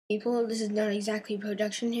People, this is not exactly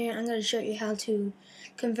production here. I'm going to show you how to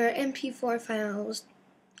convert mp4 files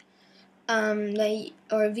or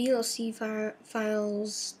VLC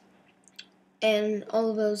files and all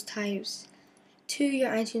of those types to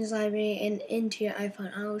your iTunes library and into your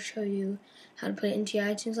iPhone. I will show you how to put it into your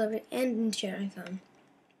iTunes library and into your iPhone.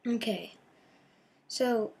 Okay,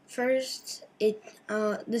 so first the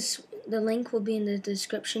link will be in the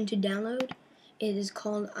description to download. It is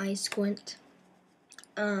called iSquint.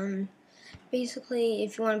 Basically,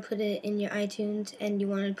 if you want to put it in your iTunes and you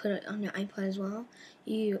want to put it on your iPod as well,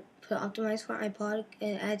 you put optimize for iPod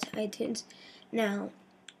and add to iTunes. Now,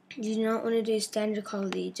 you do not want to do standard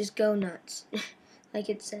quality, just go nuts, like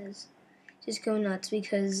it says. Just go nuts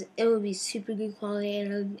because it will be super good quality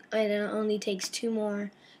and it only takes 2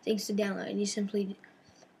 more things to download. You simply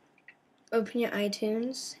open your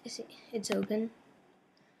iTunes, it's open.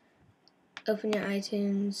 Open your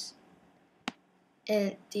iTunes.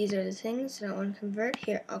 And these are the things that I want to convert.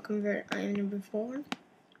 Here, I'll convert mp4.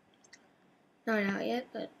 Not out yet,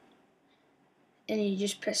 but... And you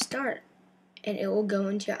just press start. And it will go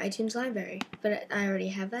into your iTunes library. But I already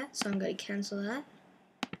have that, so I'm going to cancel that.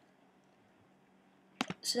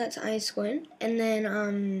 So that's iSquint. And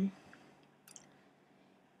then,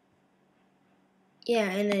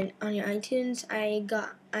 yeah, and then on your iTunes,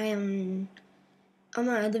 on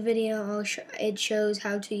my other video, it shows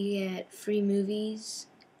how to get free movies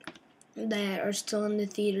that are still in the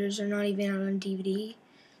theaters or not even out on DVD.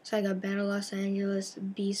 So I got Battle Los Angeles,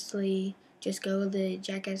 Beastly, Just Go With It,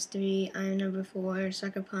 Jackass 3, I Am Number 4,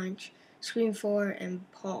 Sucker Punch, Scream 4, and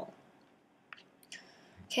Paul.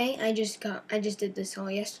 Okay, I just did this all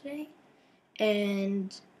yesterday,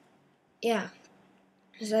 and yeah,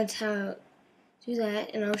 so that's how to do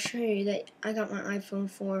that. And I'll show you that I got my iPhone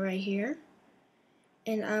 4 right here,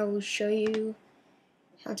 and I will show you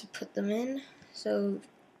how to put them in. So.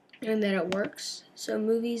 And that it works. So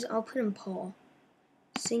movies, I'll put in Paul.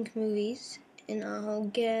 Sync movies, and I'll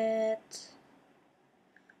get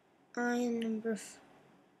I'll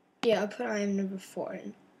put I Am Number 4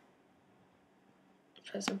 in.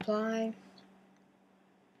 Press apply.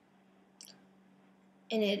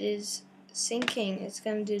 And it is syncing. It's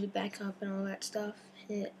gonna do the backup and all that stuff.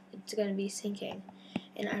 It's gonna be syncing.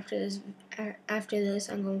 And after this,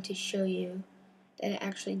 I'm going to show you that it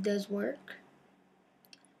actually does work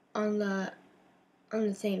on the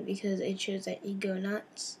thing, because it shows that you go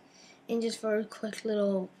nuts. And just for a quick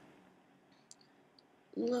little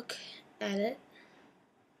look at it,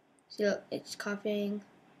 so it's copying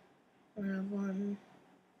one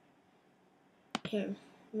here,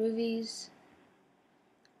 movies,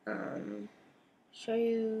 show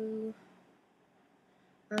you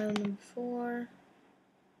number 4,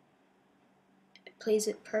 it plays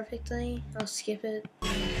it perfectly. I'll skip it. A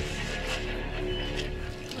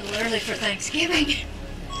little early for Thanksgiving.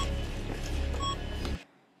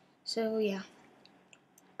 So yeah,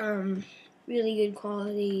 really good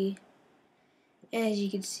quality. As you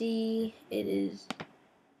can see, it is.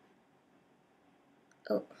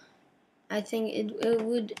 Oh, I think it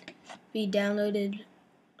would be downloaded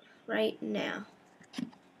right now.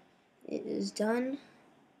 It is done.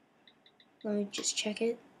 Let me just check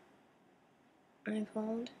it.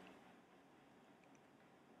 iPhone.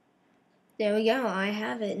 There we go. I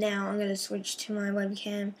have it now. I'm gonna switch to my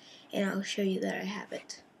webcam, and I'll show you that I have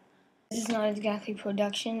it. This is not exactly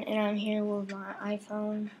production, and I'm here with my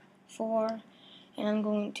iPhone 4, and I'm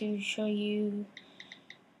going to show you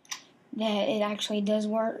that it actually does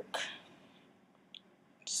work.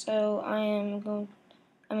 So I'm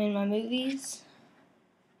in my movies,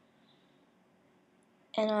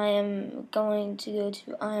 and I am going to go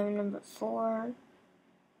to I Am Number 4,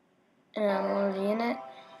 and I'm already in it,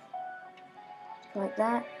 like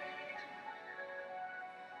that.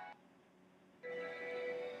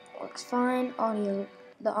 Works fine.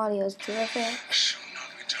 The audio is terrific.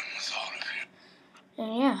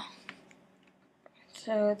 And yeah.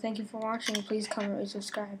 So thank you for watching. Please comment, rate,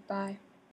 subscribe. Bye.